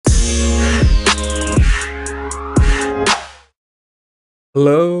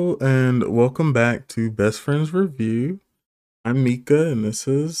Hello and welcome back to Best Friends Review. I'm Mika and this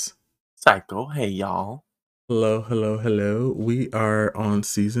is Psycho, hey y'all. hello. We are on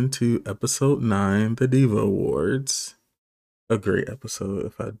season 2, episode 9, the Diva Awards. A great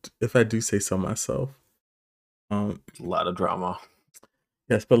episode if I do say so myself. Um A lot of drama.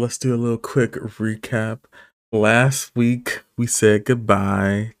 yes, but let's do a little quick recap. Last week we said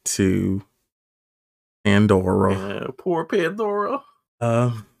goodbye to Pandora. Yeah, poor Pandora.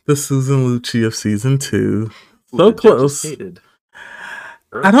 The Susan Lucci of season 2. Who So the judges close. hated. I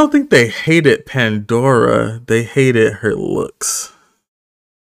Her? don't think they hated Pandora. They hated her looks.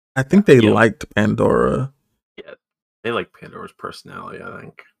 I think they Yeah, liked Pandora. yeah. They like Pandora's personality, I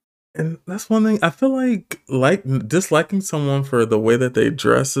think. And that's one thing I feel like disliking someone for the way that they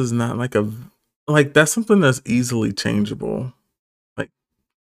dress is not like that's something that's easily changeable. Like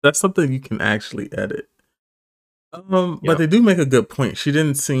that's something you can actually edit. But Yep. they do make a good point. She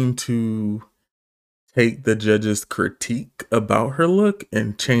didn't seem to take the judge's critique about her look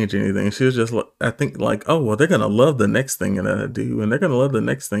and change anything. She was just, I think, like, oh, well, they're going to love the next thing that I do, and they're going to love the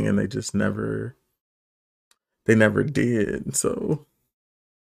next thing, and they never did. So,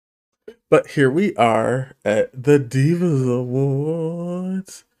 but here we are at the Divas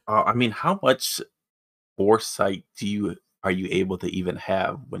Awards. I mean, how much foresight are you able to even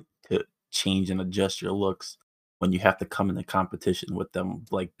have when to change and adjust your looks when you have to come in the competition with them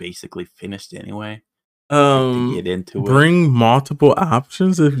like basically finished anyway? Like to get into it, Bring multiple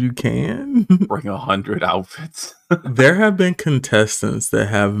options if you can. bring 100 outfits. There have been contestants that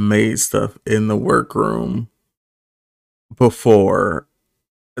have made stuff in the workroom before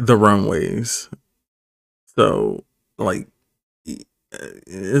the runways. So like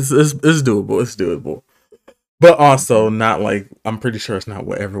it's doable. It's doable. But also not like I'm pretty sure it's not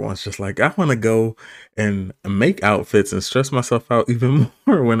what everyone's just like. I want to go and make outfits and stress myself out even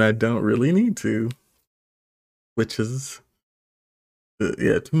more when I don't really need to, which is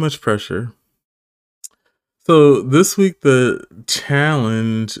yeah, too much pressure. So this week the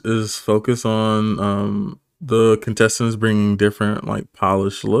challenge is focused on the contestants bringing different like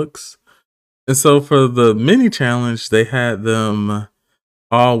polished looks. And so for the mini challenge, they had them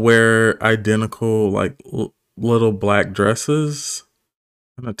all wear identical like little black dresses,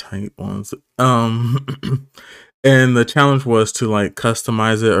 kind of tight ones. And the challenge was to like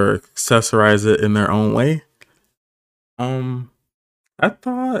customize it or accessorize it in their own way. Um, I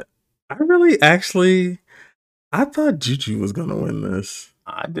thought I really actually I thought Juju was gonna win this.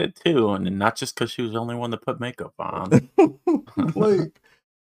 I did too, and then not just because she was the only one to put makeup on. Like,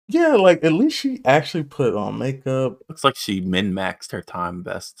 yeah, like at least she actually put on makeup. Looks like she min-maxed her time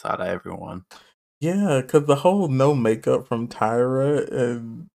best out of everyone. Yeah, because the whole no makeup from Tyra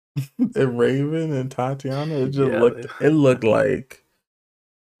and and Raven and Tatiana, Yeah, it looked like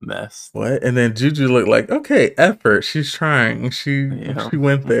messed. what? And then Juju looked like, okay, effort. She's trying. Yeah. She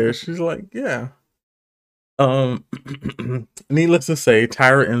went there. She's like, yeah. Um Needless to say,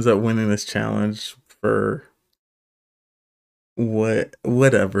 Tyra ends up winning this challenge for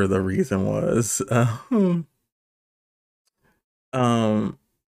whatever the reason was. Um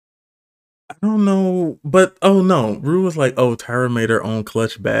I don't know, but oh no, Rue was like, "Oh, Tyra made her own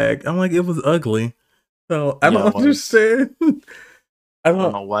clutch bag." I'm like, it was ugly, so I Yeah, don't it was. understand. I I don't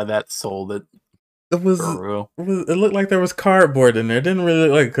don't. know why that sold it It was. for real. It looked like there was cardboard in there. It didn't really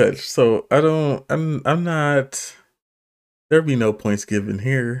look like clutch, so I don't. I'm not. There'd be no points given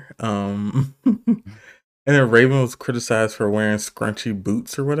here. And then Raven was criticized for wearing scrunchy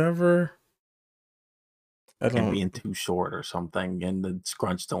boots or whatever. I And don't. being too short or something, and the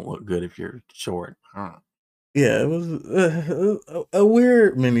scrunch don't look good if you're short. Yeah, it was a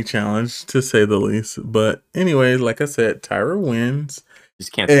weird mini challenge to say the least. But anyway, like I said, Tyra wins,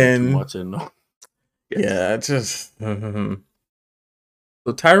 Just can't say too and much and yes. yeah, just so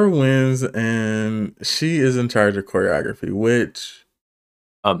Tyra wins, and she is in charge of choreography, which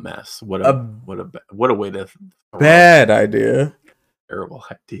A mess. a What a way to throw out bad idea. terrible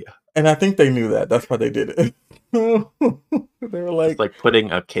idea. And I think they knew that. That's why they did it. They were It's like, like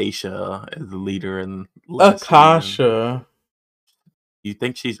putting Acacia as the leader in last season. Akasha. You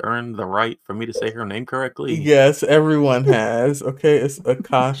think she's earned the right for me to say her name correctly? Yes, everyone has. Okay, it's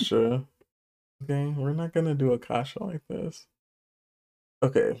Akasha. Okay, we're not gonna do Akasha like this.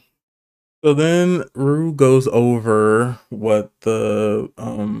 Okay. So then Rue goes over what the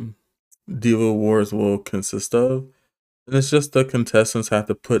Diva Wars will consist of. And it's just the contestants have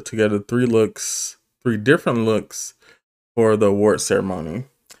to put together three different looks for the award ceremony.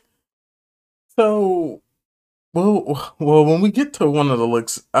 So well, when we get to one of the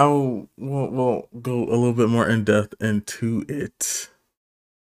looks, we'll go a little bit more in depth into it.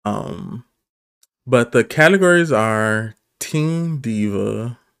 Um, but the categories are Teen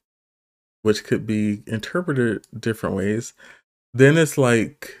Diva, which could be interpreted different ways. Then it's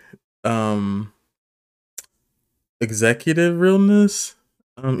like um executive realness.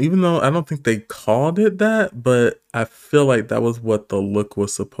 Even though I don't think they called it that, but I feel like that was what the look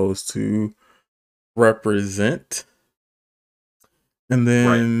was supposed to represent. And Right.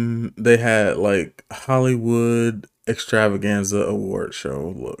 then they had like Hollywood extravaganza award show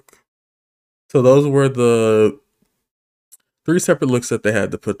look. So those were the three separate looks that they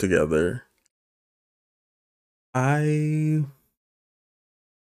had to put together. I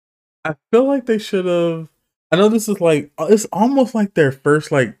I feel like they should have. I know this is like it's almost like their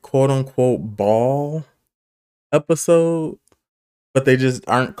first like quote unquote ball episode, but they just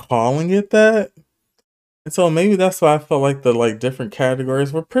aren't calling it that. And so maybe that's why I felt like the like different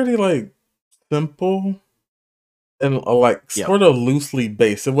categories were pretty like simple and like Yep. sort of loosely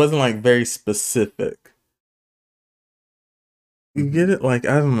based. It wasn't like very specific. You get Mhm. it? Like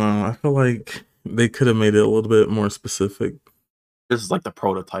I don't know. I feel like they could have made it a little bit more specific. This is like the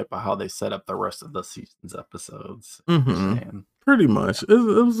prototype of how they set up the rest of the season's episodes. You're Mm-hmm. saying, Pretty yeah. much. It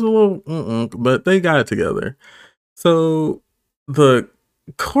was a little, but they got it together. So the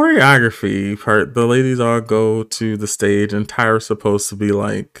choreography part, the ladies all go to the stage, and Tyra's supposed to be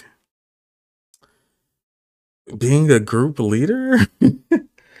like being a group leader.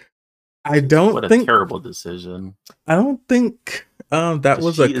 I What don't a think. terrible decision. I don't think that Because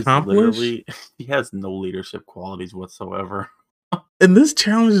was she is accomplished. literally, she has no leadership qualities whatsoever. And this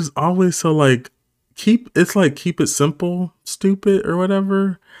challenge is always so like keep it simple, stupid or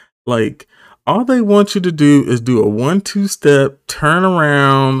whatever. Like all they want you to do is do a 1-2 step, turn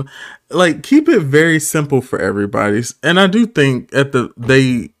around, like keep it very simple for everybody. And I do think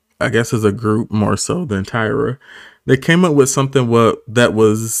I guess as a group more so than Tyra, they came up with something that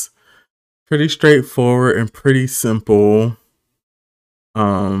was pretty straightforward and pretty simple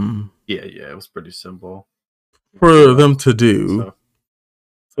um Yeah, it was pretty simple. for You them to do. so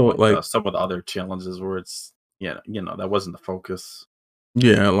So like like some of the other challenges where it's, yeah, that wasn't the focus.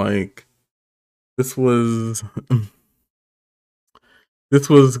 yeah, like this was this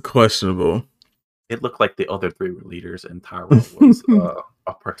was questionable. It looked like the other three were leaders and Tyra was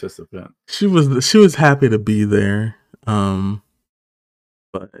a participant. She was happy to be there.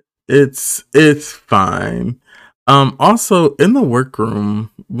 But it's fine. Also in the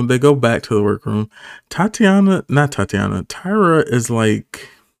workroom, when they go back to the workroom, Tyra is like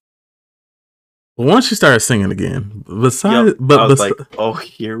once she started singing again. Yep. Besides, I was like, oh,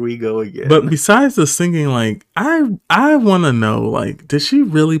 here we go but again. besides the singing, like I want to know, like, did she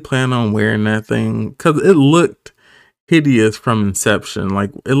really plan on wearing that thing? Because it looked hideous from inception.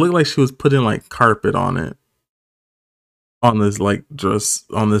 Like it looked like she was putting like carpet on it, on this like dress,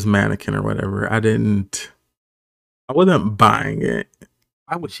 on this mannequin or whatever. I wasn't buying it.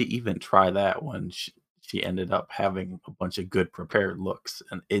 Why would she even try that when she ended up having a bunch of good prepared looks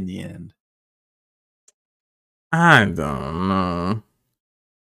and in the end? I don't know.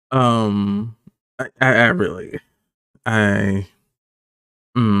 Um, I really, I,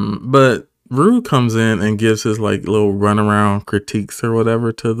 but Rue comes in and gives his like little runaround critiques or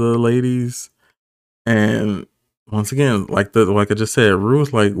whatever to the ladies. And once again, like I just said, Rue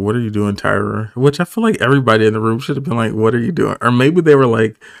was like, "What are you doing, Tyra?" Which I feel like everybody in the room should have been like, "What are you doing?" Or maybe they were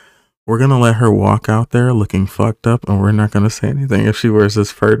like, "We're gonna let her walk out there looking fucked up, and we're not gonna say anything if she wears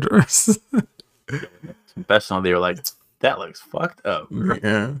this fur dress." Confessional, they were like, that looks fucked up.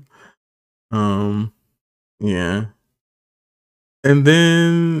 Yeah. Um. Yeah. And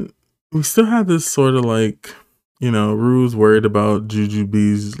then we still have this sort of like, Rue's worried about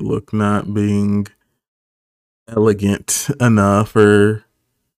Jujubee's look not being elegant enough or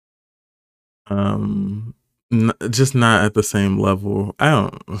um just not at the same level. I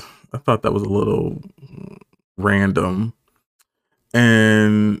thought that was a little random.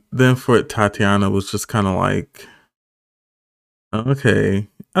 And then for Tatiana was just kind of like, okay.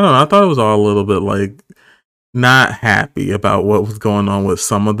 I don't know. I thought it was all a little bit like not happy about what was going on with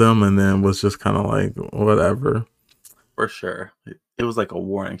some of them and then was just kind of like whatever. For sure. It was like a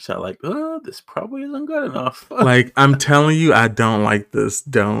warning shot, like, oh, this probably isn't good enough. Like I'm telling you, I don't like this.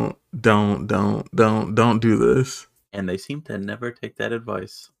 Don't do this. And they seem to never take that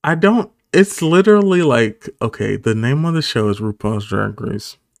advice. I don't. It's literally like, okay, the name of the show is RuPaul's Drag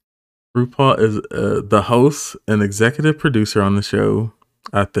Race. RuPaul is the host and executive producer on the show.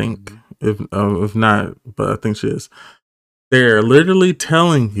 I think, Mhm. if not, but I think she is. They're literally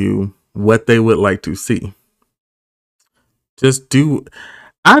telling you what they would like to see. Just do.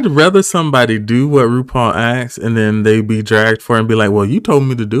 I'd rather somebody do what RuPaul asks and then they be dragged for it and be like, well, you told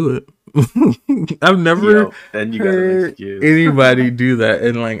me to do it. I've never Yep, and you got an heard excuse. anybody do that.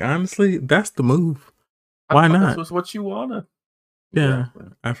 And like, honestly, that's the move. I Why thought this not? was what you wanted. Yeah, Exactly.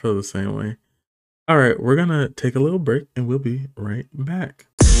 I feel the same way. All right, we're going to take a little break and we'll be right back.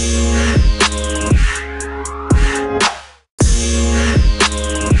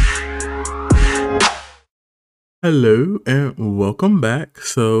 Hello and welcome back.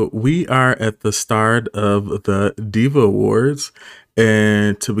 So we are at the start of the Diva Awards,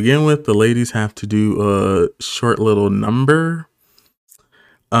 and to begin with, the ladies have to do a short little number.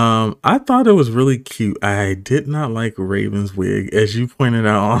 I thought it was really cute. I did not like Raven's wig, as you pointed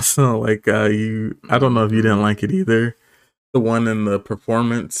out. Also, like I don't know if you didn't like it either. The one in the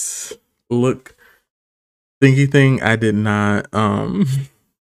performance look thingy thing, I did not It's a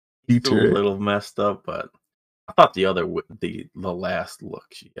feature it. little messed up, but I thought the last look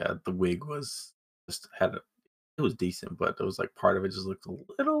she had, the wig was just it was decent, but it was like part of it just looked a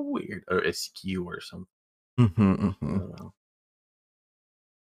little weird or askew or something. I don't know.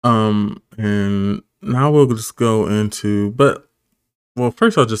 And now we'll just go into, but well,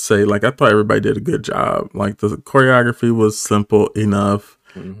 first I'll just say, like, I thought everybody did a good job. Like, the choreography was simple enough.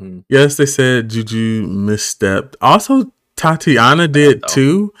 Yes, they said Juju misstepped. Also, Tatiana did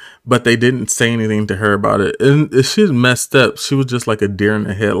too, but they didn't say anything to her about it. And she messed up. She was just like a deer in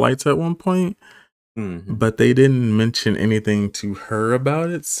the headlights at one point, but they didn't mention anything to her about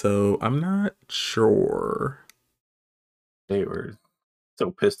it. So I'm not sure. They were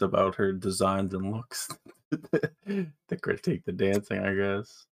so pissed about her designs and looks. They critique the dancing, I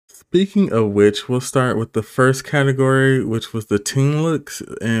guess. Speaking of which, we'll start with the first category, which was the teen looks,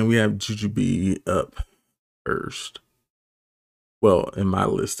 and we have Jujubee up first. Well, in my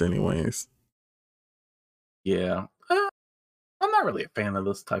list, anyways. Yeah, I'm not really a fan of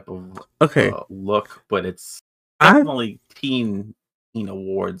this type of look, but it's definitely teen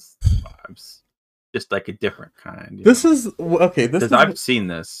awards vibes, just like a different kind. This is okay. This is I've seen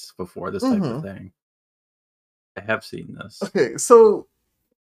this before. This type of thing. I have seen this. Okay, so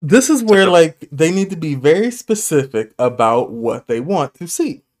this is where like they need to be very specific about what they want to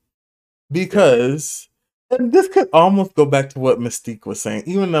see, because and this could almost go back to what Mystique was saying,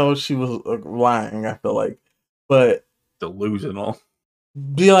 even though she was lying. I feel like, but delusional.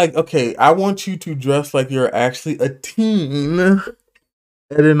 Be like, okay, I want you to dress like you're actually a teen at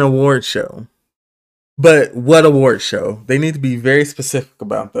an award show. But what award show? They need to be very specific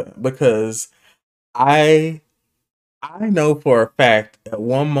about that, because I know for a fact at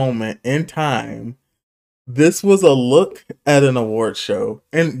one moment in time this was a look at an award show.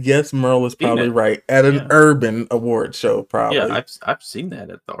 And yes, Merle is probably right, at an urban award show, probably. Yeah, I've seen that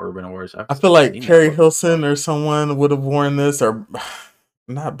at the Urban Awards. I feel like Carrie Hilson or someone would have worn this, or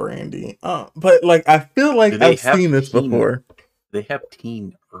not Brandy. But like I feel like I've seen this before. They have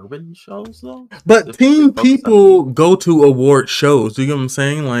teen urban shows though? But teen people go to award shows. Do you get what I'm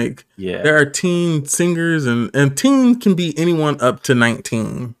saying? Like, there are teen singers, and teen can be anyone up to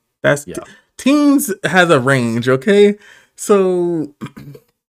 19. That's teens has a range, okay? So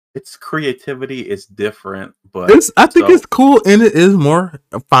its creativity is different, but I think it's cool, and it is more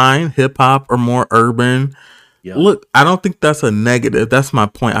fine hip hop or more urban. Look, I don't think that's a negative. That's my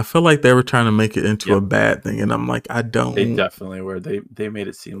point. I feel like they were trying to make it into a bad thing, and I'm like, I don't. They definitely were. They made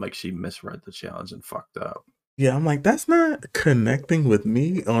it seem like she misread the challenge and fucked up. Yeah, I'm like, that's not connecting with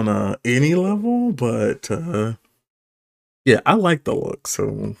me on any level, but yeah, I like the look.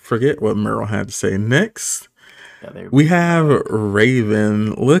 So forget what Meryl had to say. Next, we have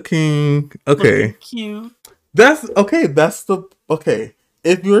Raven looking okay. Cute. That's okay. That's the okay.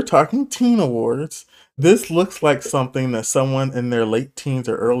 If you're talking teen awards, this looks like something that someone in their late teens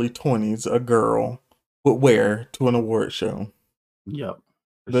or early 20s, a girl, would wear to an award show. Yep.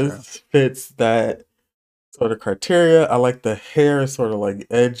 This fits that sort of criteria. I like the hair, sort of like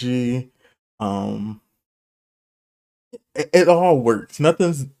edgy. It all works.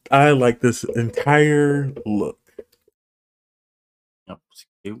 I like this entire look. Yep. It's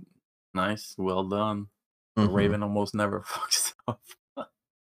cute. Nice. Well done. Raven almost never fucks up.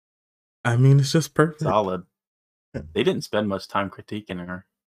 I mean, it's just perfect. Solid. They didn't spend much time critiquing her.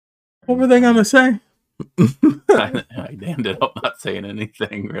 What were they gonna say? I ended up not saying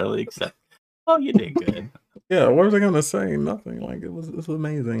anything really, except, "Oh, you did good." Yeah, what were they gonna say? Nothing. Like it was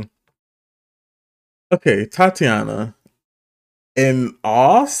amazing. Okay, Tatiana. In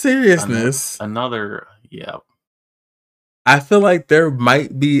all seriousness, another. I feel like there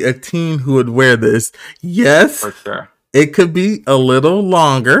might be a teen who would wear this. Yes, for sure. It could be a little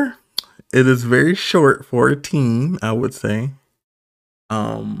longer. It is very short for a teen, I would say.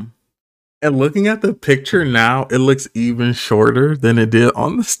 Um, and looking at the picture now, it looks even shorter than it did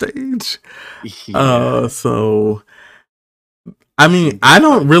on the stage. Yeah, So I it mean, seems like like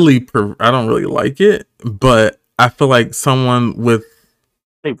I don't really like it, but I feel like someone with,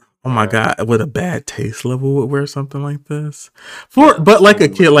 they oh my wear it. god, with a bad taste level would wear something like this. Yeah, But like a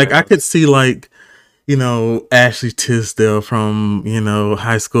someone kid, with like I could hair. see like, Ashley Tisdale from,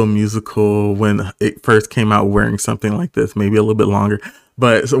 High School Musical when it first came out wearing something like this, maybe a little bit longer,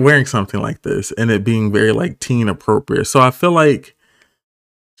 but so wearing something like this and it being very like teen appropriate. So I feel like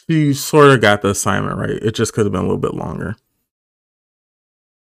she sort of got the assignment right. It just could have been a little bit longer.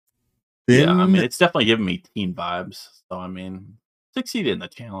 Yeah, I mean, Then, it's definitely giving me teen vibes. So I mean, succeeded in the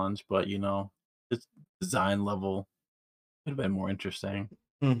challenge, but its design level could have been more interesting.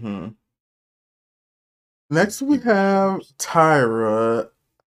 mhm. Next we Even have shorts. Tyra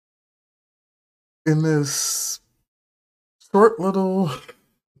in this short little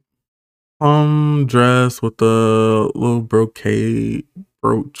dress with the little brocade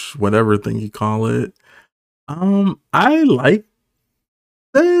brooch, whatever thing you call it. I like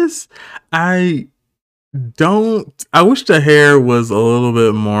this. I I wish the hair was a little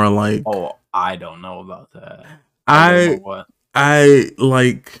bit more like Oh, I don't know about that. I don't know I what. I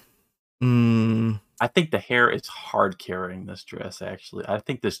like mm, I think the hair is hard carrying this dress. Actually, I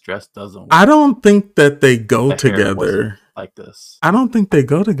think this dress doesn't I work don't think that they if go the hair wasn't together. like this. I don't think they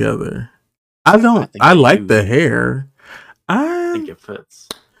go together. I think I they like do. the hair. I think I it fits.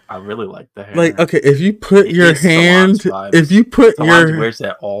 I really like the like hair. okay, if you put It your gives Solange hand if vibes. you put Solange your wears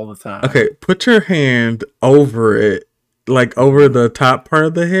that all the time. okay, put your hand over it, like over Mhm. the top part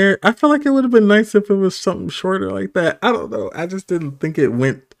of the hair. I feel like it would have been nice if it was something shorter like that. I don't know. I just didn't think it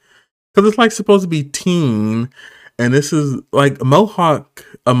went because it's like supposed to be teen, and this is like mohawk.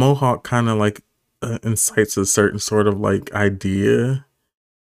 A mohawk kind of like incites a certain sort of like idea,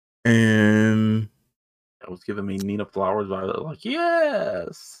 and That was giving me Nina Flowers vibes. Like,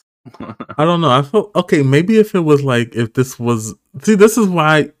 yes. I don't know. I felt okay. Maybe if it was like if this was see, this is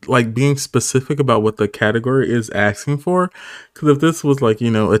why like being specific about what the category is asking for. Because if this was like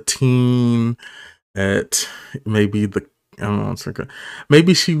a teen at maybe the I don't know, it's like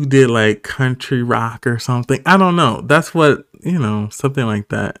maybe she did like country rock or something. I don't know. That's what something like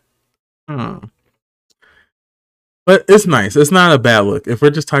that. Hmm. But it's nice. It's not a bad look. If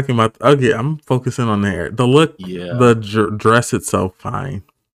we're just talking about okay, I'm focusing on the hair. The look, Yeah, the dress itself, fine.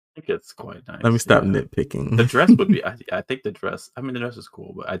 I think it's quite Let me nice. stop Yeah. The nitpicking. dress would be I think the dress I mean, the dress is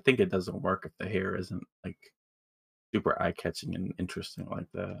cool, but I think it doesn't work if the hair isn't, like, super eye-catching and interesting like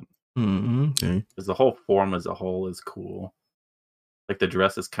that. Okay. Because the whole form as a whole is cool. Like, the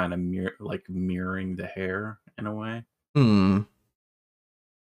dress is kinda mirroring the hair in a way. Hmm.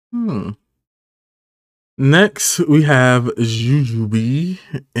 Hmm. Next, we have Jujubee,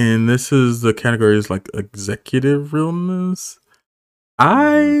 and this is the category is like executive realness.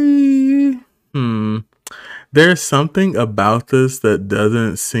 Mhm. I There's something about this that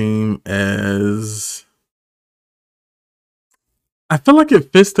doesn't seem as. I feel like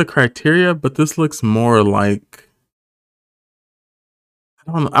it fits the criteria, but this looks more like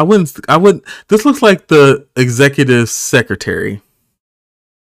I don't know. I wouldn't. I would. This looks like the executive secretary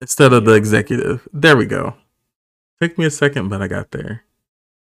instead of the Yep. executive. There we go. Took me a second, but I got there.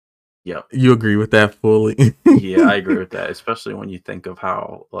 Yep. You agree with that fully? Yeah, I agree with that, especially when you think of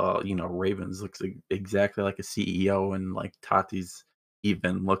how, Ravens looks exactly like a CEO and, like, Tati's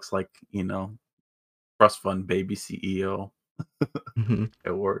even looks like, trust fund baby CEO. Mhm.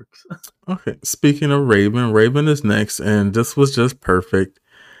 It works. Okay. Speaking of Raven, Raven is next, and this was just perfect.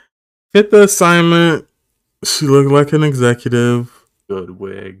 Fit the assignment. She looked like an executive. Good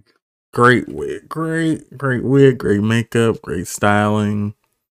wig. Great wig. Great wig. Great makeup. Great styling.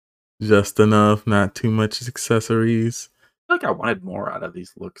 Just enough, not too much accessories. I feel like I wanted more out of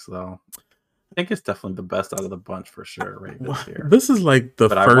these looks, though. I think it's definitely the best out of the bunch for sure, Ravens here. This is like the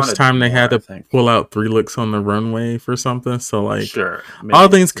But I first wanted time they had more, I to think. pull out 3 looks on the runway for something. So, like, Sure, all maybe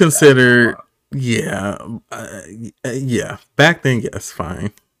things it's just asking a considered, lot. yeah, uh, yeah. Back then, yes,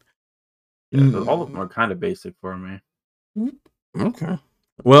 fine. Yeah, because all of Mm, them are kind of basic for me. okay.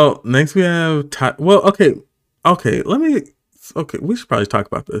 Well, next we have well, okay. Okay, we should probably talk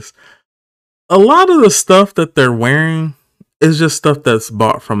about this. A lot of the stuff that they're wearing is just stuff that's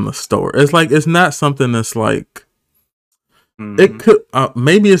bought from the store. It's like it's not something that's like it Mhm. could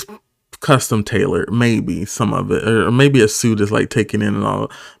maybe it's custom tailored, maybe some of it, or maybe a suit is like taken in and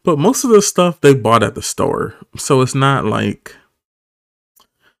all. But most of the stuff they bought at the store, so it's not like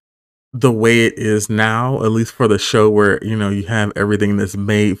the way it is now. At least for the show, where you have everything that's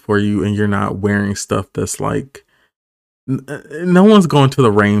made for you, and you're not wearing stuff that's like No one's going to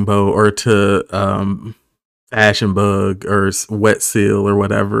the Rainbow or to Fashion Bug or Wet Seal or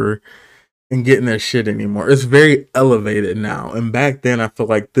whatever and getting their shit anymore. It's very elevated now. And back then, I feel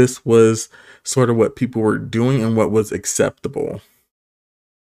like this was sort of what people were doing and what was acceptable.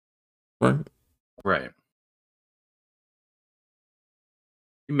 Right? Right.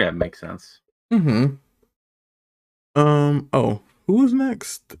 Yeah, it makes sense. Mm-hmm. Oh, who was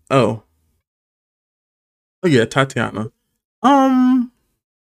next? Oh yeah, Tatiana. I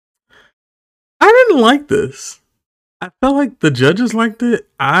didn't like this. I felt like the judges liked it.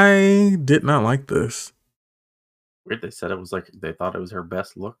 I did not like this. Weird. They said it was like they thought it was her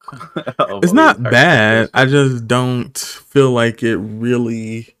best look of It's the not entire bad. I competition. just don't feel like it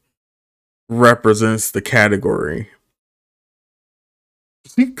really represents the category.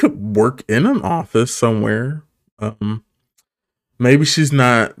 She could work in an office somewhere. Um, Maybe she's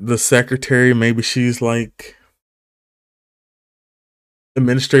not the secretary. Maybe she's like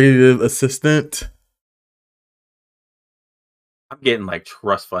administrative assistant. I'm getting like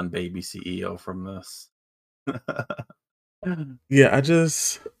trust fund baby CEO from this. Yeah, I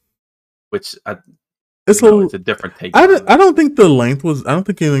just Which I it's know a. it's a different take on I it. don't think the length was. I don't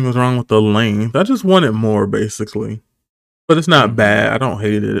think anything was wrong with the length. I just wanted more, basically. But it's not Mm-hmm. bad. I don't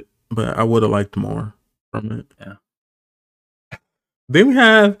hate it, but I would have liked more from it. Yeah. Then we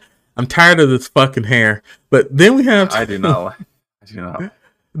have. I'm tired of this fucking hair, but then we have. I do not like. I do not.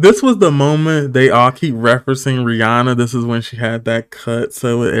 This was the moment they all keep referencing Rihanna. This is when she had that cut,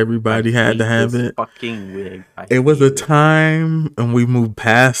 so I everybody had to hate have this it. fucking wig. I It was hate a it. time, and we moved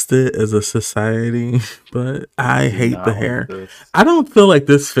past it as a society. But I Do hate the not like hair. this I don't feel like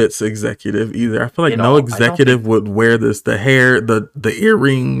this fits executive either. I feel like at no all. I don't think executive would wear this. The hair, the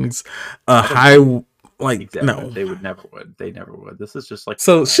earrings, a I don't high, think like exactly. no. They would never would. They never would. This is just like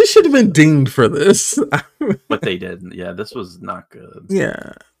So she should have been dinged for this. what they did. Yeah, this was not good.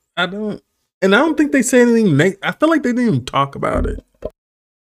 Yeah, I don't, and I don't think they say anything. I feel like they didn't even talk about it.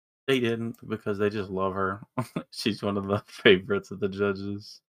 They didn't because they just love her. She's one of the favorites of the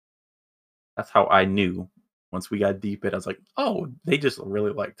judges. That's how I knew. Once we got deep in, I was like, oh, they just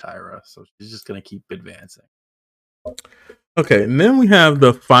really like Tyra, so she's just gonna keep advancing. Okay, and then we have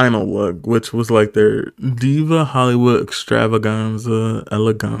the final look, which was like their Diva Hollywood extravaganza,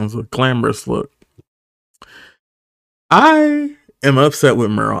 eleganza, glamorous look. I am upset with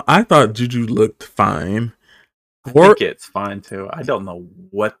Meryl. I thought Juju looked fine. I Or think it's fine too. I don't know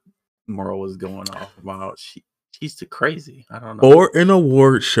what Merle was going off about. She's too crazy. I don't know. or an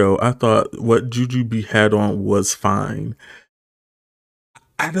award show, I thought what Juju B had on was fine.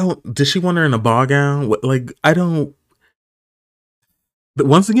 I don't. Did she want her in a ball gown? What, like I don't. But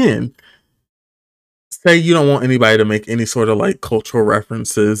once again, say you don't want anybody to make any sort of like cultural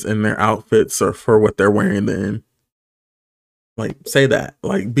references in their outfits or for what they're wearing. Then like say that.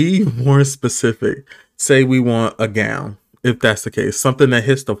 Like be more specific. Say we want a gown. If that's the case, something that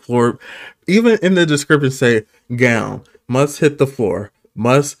hits the floor, even in the description, say gown must hit the floor,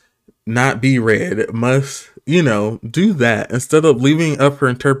 must not be red, must, do that instead of leaving up for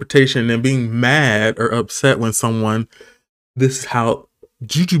interpretation and being mad or upset when someone, this is how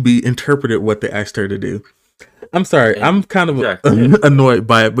Jujubee interpreted what they asked her to do. I'm sorry, I'm kind of Exactly. annoyed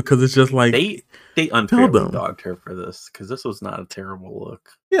by it because it's just like, They tell unfairly them. dogged her for this because this was not a terrible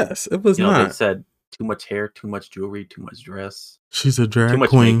look. Yes, it was They not. said too much hair, too much jewelry, too much dress, She's a too drag much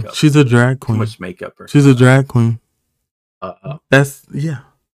queen. makeup, She's a drag too queen. much makeup. Or She's a drag queen. uh, That's yeah.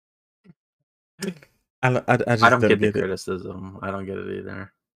 I I just don't don't get the get it. criticism. I don't get it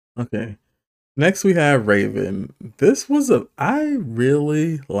either. Okay. Next we have Raven. I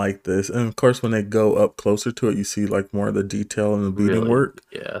really like this. And of course when they go up closer to it, you see like more of the detail and the beading Really, work.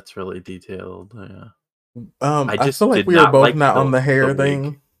 yeah, it's really detailed. Yeah, I I feel just like did we are not both like not on the the hair wig.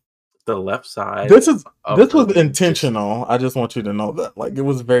 thing. The left side of This her was wig just intentional. I just want you to know that. Like it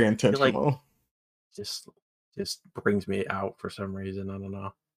was very I feel like intentional. just just brings me out for some reason. I don't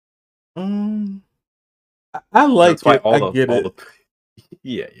know. Um I That's like why it. I get all the it.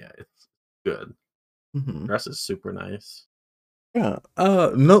 yeah, it's good. Mhm. Dress is super nice. Yeah.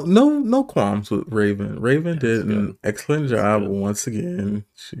 No qualms with Raven. Raven Yeah, it's did an good. excellent It's job good. once again.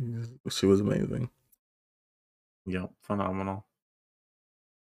 She was amazing. Yep, phenomenal.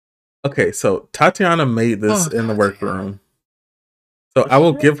 Okay, so Tatiana made this Oh, in the Tatiana. workroom. So Did I she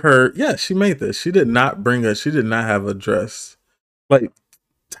will really? give her, yeah, she made this. She did not have a dress. Like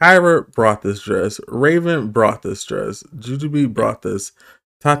Tyra brought this dress. Raven brought this dress. Jujubee Yeah, brought this.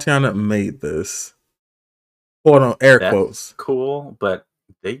 Tatiana made this. Hold on, air that's quotes. cool, but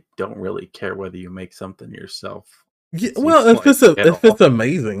they don't really care whether you make something yourself. Yeah, It well, seems like at if it's all.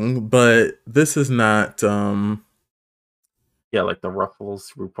 amazing, but this is not. Yeah, like the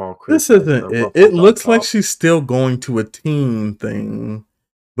Ruffles, RuPaul This criticized isn't the it. It Ruffles on looks like top. she's still going to a teen thing,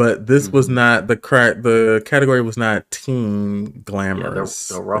 but this was Mhm. not the category was not teen Yeah, the glamorous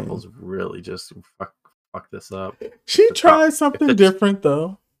thing. Ruffles really just fuck this up. If She the top tried if something different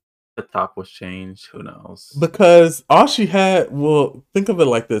though. the top was changed, who knows? Because all she had, well, think of it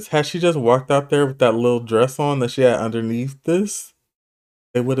like this: had she just walked out there with that little dress on that she had underneath this,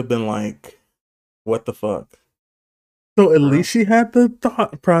 it would have been like, "What the fuck?" So at True. least she had the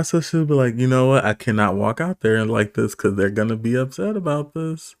thought process to be like, you know what, I cannot walk out there like this because they're gonna be upset about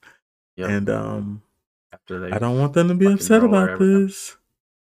this, Yep. and After I they don't want them to be fucking upset roll her about every time. this.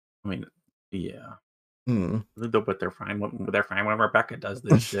 I mean, yeah. Mm. But they're fine when Rebecca does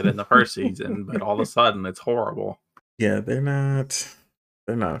this shit in the first season, but all of a sudden it's horrible. Yeah, they're not.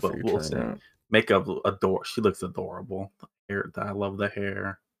 They're not But we'll featuring see. that. Makeup she looks adorable. I love the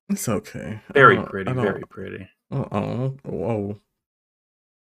hair. It's okay. Very I pretty, don't. very pretty. Oh, whoa.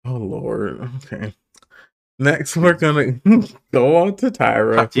 Oh Lord. Okay. Next, we're She's gonna go on to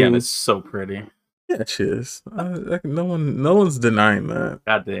Tyra, Tatiana who, is so pretty. yeah, she is. No one's denying that.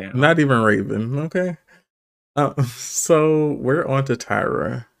 Goddamn. Not even Raven. Okay. So we're on to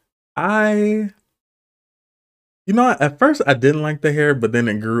Tyra. I, at first I didn't like the hair, but then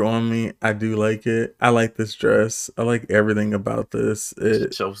it grew on me. I do like it. I like this dress. I like everything about this.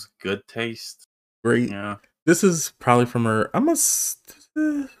 It Shows good taste. great. Yeah. This is probably from her.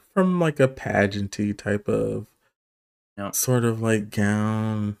 From like a pageanty type of Yeah. sort of like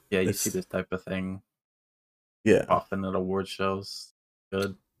gown. Yeah, you see It's this type of thing yeah. often at award shows.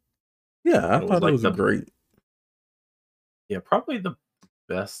 Good. Yeah, I It was thought it like was great. probably the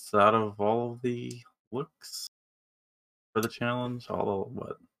best out of all of the looks for the challenge. All of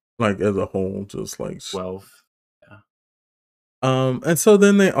what, Like as a whole, just like 12? Yeah. and so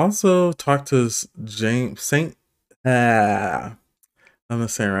then they also talked to James Saint I'm gonna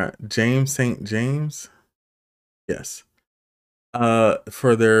say it right. James St. James. Yes.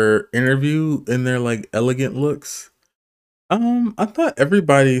 For their interview in their like elegant looks. I thought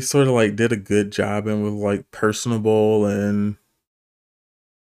everybody sort of like did a good job and was like personable and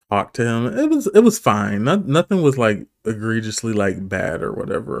talked to him. It was fine. Nothing was like egregiously like bad or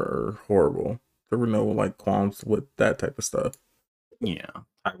whatever or horrible. There were no like qualms with that type of stuff. Yeah.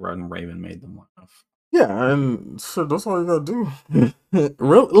 Tyra and Raven made them laugh. Yeah, and so that's all you gotta do.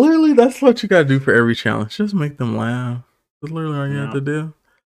 Literally, that's what you gotta do for every challenge. Just make them laugh. That's literally all you have Yeah. to do.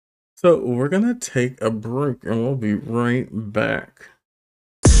 So we're gonna take a break and we'll be right back.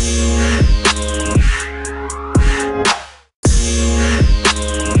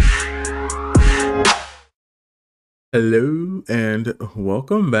 Hello and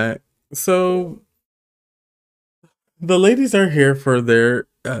welcome back. So the ladies are here for their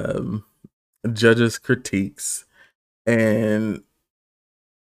judges' critiques, and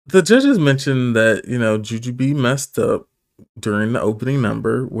the judges mentioned that Jujubee messed up during the opening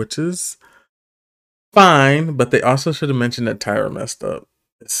number, which is fine, but they also should have mentioned that Tyra messed up.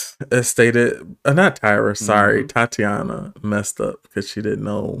 As stated, not Tyra, sorry, Mm-hmm. Tatiana messed up because she didn't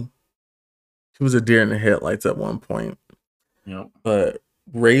know she was a deer in the headlights at one point. Yep. But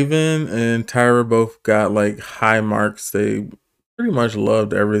Raven and Tyra both got like high marks. They pretty much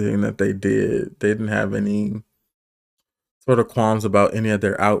loved everything that they did. They didn't have any sort of qualms about any of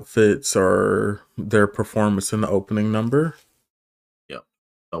their outfits or their performance in the opening number. Yep.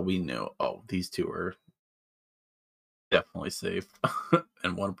 So we knew, these two are definitely safe.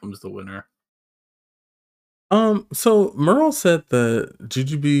 And one of them's the winner. So Merle said that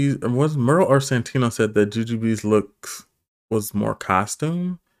Jujubee's, or was Merle or Santino said that Jujubee's looks was more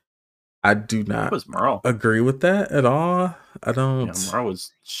costume. I do It not was Merle. agree with that at all. I Yeah, don't. Merle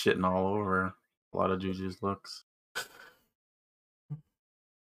was shitting all over a lot of Juju's looks.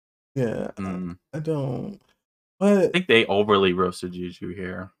 Yeah, Mm. I don't. I But think they overly roasted Juju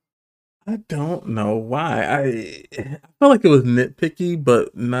here. I don't know why. I felt like it was nitpicky,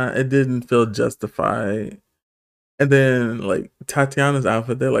 but not. It didn't feel justified. And then like Tatiana's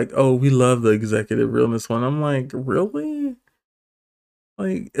outfit, they're like, "Oh, we love the executive realness one." I'm like, really?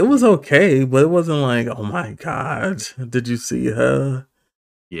 Like it was okay, but it wasn't like, "Oh my god, did you see her?"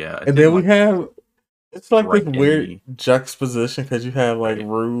 Yeah, it And then didn't we like have it's like this strike weird any juxtaposition because you have like right.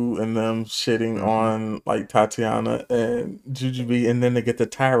 Rue and them shitting Mm-hmm. on like Tatiana and Jujubee, and then they get to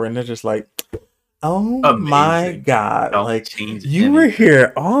Tyra and they're just like, oh my Amazing. god! Don't Like change you were anything.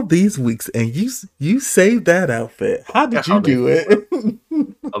 here all these weeks and you saved that outfit. How Yeah, did you do it?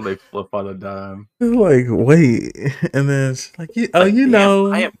 how they flip on a dime. It's like wait, and then it's like oh Like,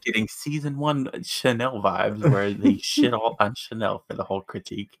 damn, I am getting season 1 Chanel vibes where they shit all on Chanel for the whole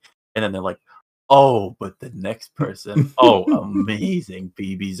critique, and then they're like, Oh, but the next person, oh, amazing,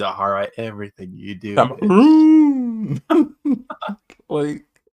 Phoebe Zahara. Everything you do is Cameroon. Like,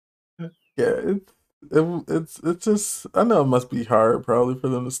 yeah, it's just, I know it must be hard probably for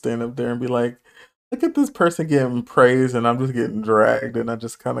them to stand up there and be like, look at this person getting praised and I'm just getting dragged and I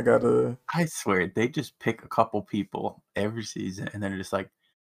just kind of gotta. I swear they just pick a couple people every season, and they're just like,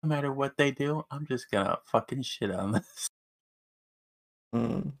 no matter what they do, I'm just gonna fucking shit on this.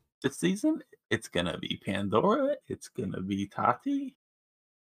 Mm, This season, it's gonna be Pandora, it's gonna be Tati,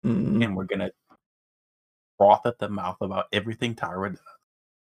 mm, and we're gonna froth at the mouth about everything Tyra does.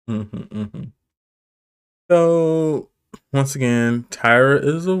 mm-hmm. So once again, Tyra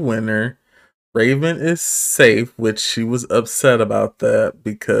is a winner. Raven is safe, which she was upset about that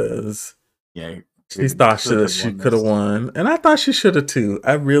because Yeah, she Raven thought could have she won could have this. won, and I thought she should have too.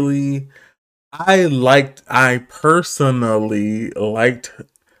 I personally liked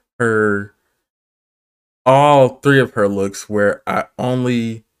her, all three of her looks. Where I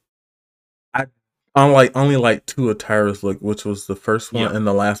only like two of Tyra's look, which was the first one Yep. and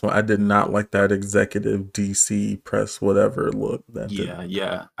the last one. I did not like that executive DC press whatever look. That did,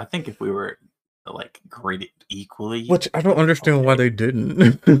 Yeah. I think if we were like graded equally, which I don't understand why okay. they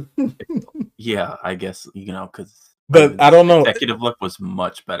didn't. Yeah, I guess because But I Raven's don't know. executive look was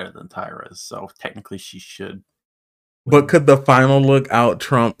much better than Tyra's, so technically she should But win. could the final look out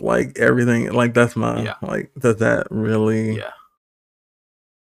trump like everything? Like that's my Yeah, like. yeah.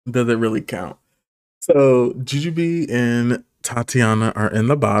 Does it really count? So Jujubee and Tatiana are in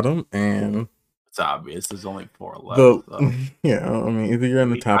the bottom, and It's obvious. There's only 4 left, the so yeah. I mean, either you're in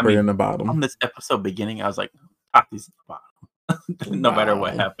the I top or you're in mean, the from bottom. this episode beginning, I was like, Tati's at the bottom. No matter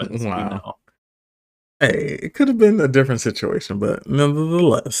what Wow, happens, we wow. know. Hey, it could have been a different situation, but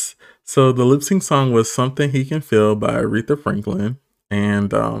nonetheless. So the lip sync song was "Something He Can Feel" by Aretha Franklin,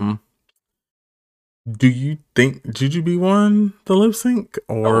 and do you think Jujubee won the lip sync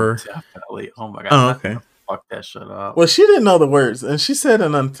Oh, or? definitely. Oh my god, Oh, okay. Tatiana fucked that shit up. Well, she didn't know the words, and she said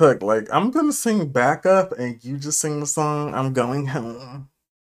in Untucked, like, "I'm gonna sing backup, and you just sing the song. I'm going home."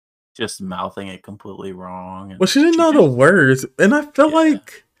 Just mouthing it completely wrong, Well, and she didn't she know the just words, and I feel yeah.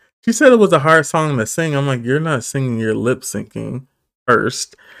 like she said it was a hard song to sing. I'm like, you're not singing, you're lip syncing.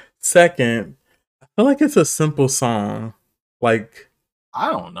 First, second, I feel like it's a simple song. Like,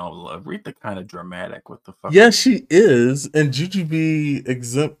 I don't know, Aretha kinda dramatic with the yes, fucking she is, and Jujubee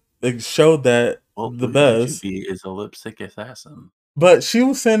showed that well, the Blue best. Jujubee is a lip sync assassin. But she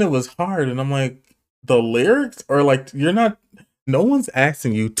was saying it was hard, and I'm like, the lyrics are like, you're not. No one's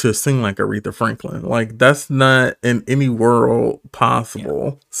asking you to sing like Aretha Franklin. Like that's not in any world Yeah.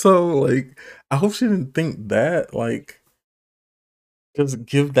 possible. So like, I hope she didn't think that. Like, just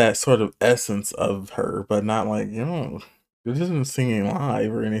give that sort of essence of her, but not like this isn't singing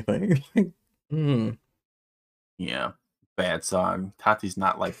live or anything. Like, mm, Yeah. Bad song. Tati's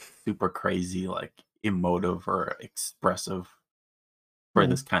not, like, super crazy, like, emotive or expressive for mm,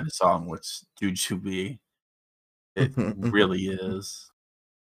 this kinda song, which Jujubee, it mhm, mhm, really mhm. is.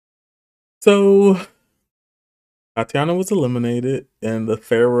 So Tatiana was eliminated, and the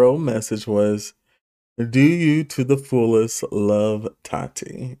farewell message was, "Do you to the fullest, love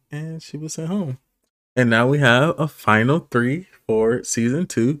Tati." And she was sent home. And now we have a final three for season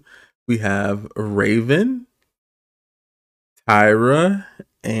two. We have Raven, Tyra,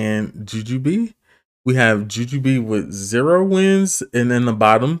 and Jujubee. We have Jujubee with 0 wins and in the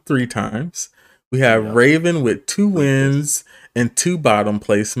bottom 3 times. We have Yep. Raven with 2 wins Weakest. and 2 bottom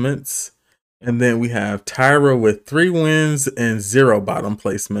placements. Yep. And then we have Tyra with 3 wins and 0 bottom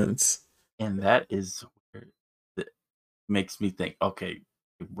placements. And that is where that makes me think, okay,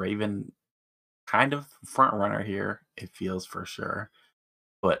 Raven kind of front runner here, it feels for sure,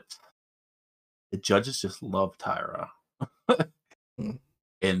 but the judges just love Tyra.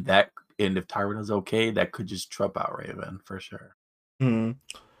 And that and if Tyra does okay, that could just trump out Raven for sure. Mm-hmm.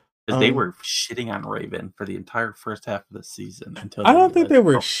 'Cause they Um, were shitting on Raven for the entire first half of the season until I they don't think realized, they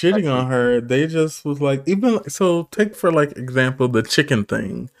were "Oh, she's shitting actually on her. They just was like, even so, take for like example the chicken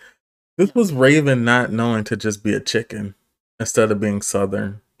thing. This yeah, was Raven not knowing to just be a chicken instead of being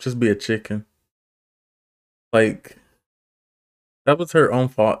Southern. Just be a chicken. Like that was her own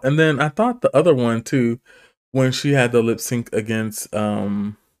fault. And then I thought the other one too, when she had the lip sync against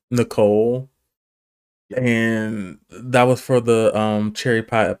Nicole, yeah." and that was for the cherry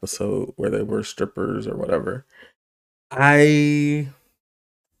pie episode where they were strippers or whatever. I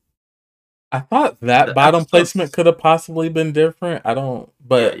I thought that The bottom placement episodes could have possibly been different. I don't,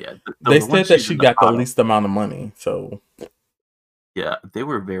 yeah, but yeah, they the one said that she's she in the got the bottom least amount of money. So, yeah, they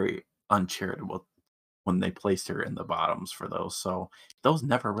were very uncharitable when they placed her in the bottoms for those, so those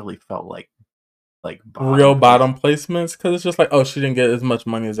never really felt like like real bottom place. bottom placements because it's just like, oh, she didn't get as much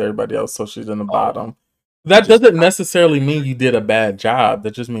money as everybody else, so she's in the Oh, bottom. That just doesn't necessarily mean you did a bad job.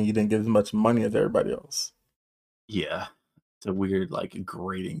 That just means you didn't get as much money as everybody else. yeah. It's a weird like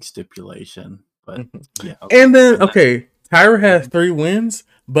grading stipulation, but Mhm. yeah. And then, And that, okay, Tyra has mhm, 3 wins,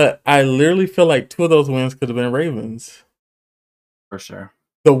 but I literally feel like 2 of those wins could have been Ravens. for sure.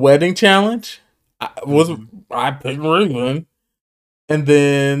 The wedding challenge was Hmm. I picked Raven, and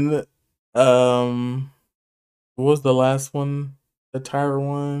then what was the last one? The Tyra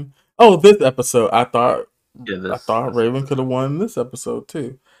one. Oh, this episode. Yeah, I this thought this Raven could episode. have won this episode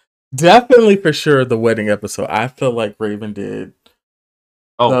too. Definitely for sure the wedding episode. I feel like Raven did the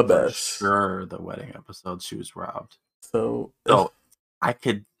Oh, for best. sure, the wedding episode, she was robbed. So So I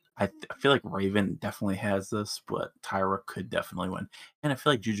could, I feel like Raven definitely has this, but Tyra could definitely win, and I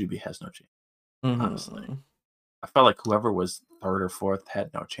feel like Jujubee has no chance. Honestly, mhm. I felt like whoever was third or fourth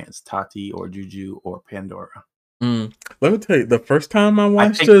had no chance. Tati or Juju or Pandora. Mm. Let me tell you, the first time I I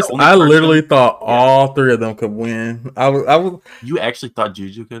watched think the this, only I person, literally thought yeah, all 3 of them could win. I was, you actually thought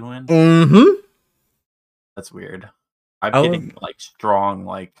Juju could win. mm-hmm. That's weird. I'm I was, getting like strong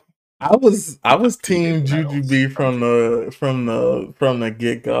like I was undefeated team Juju titles B from from Juju. the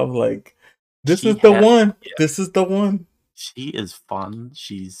get go. Like, this She is the had, one. yeah, This is the one. she is fun.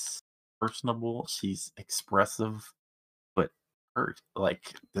 She's personable. She's expressive, but her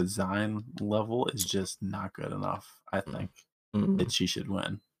like design level is just not good enough. I Mm, think mm, that she should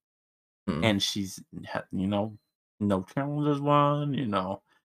win, mm, and no challenges won.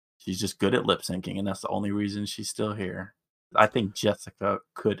 She's just good at lip syncing, and that's the only reason she's still here. I think Jessica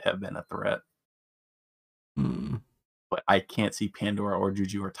could have been a threat, mm, but I can't see Pandora or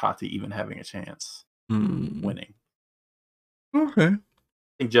Juju or Tati even having a chance mm. winning. Okay. I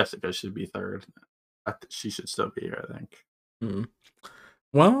think Jessica should be third. She should still be here, I think. Mm.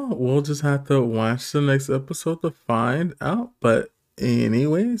 Well, we'll just have to watch the next episode to find out. But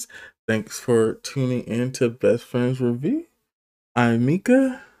anyways, thanks for tuning in to Best Friends Review. I'm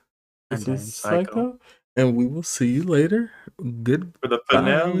Mika. And This is then Psycho Psycho, and we will see you later. for the Goodbye.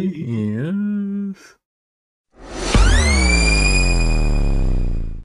 finale. Yes.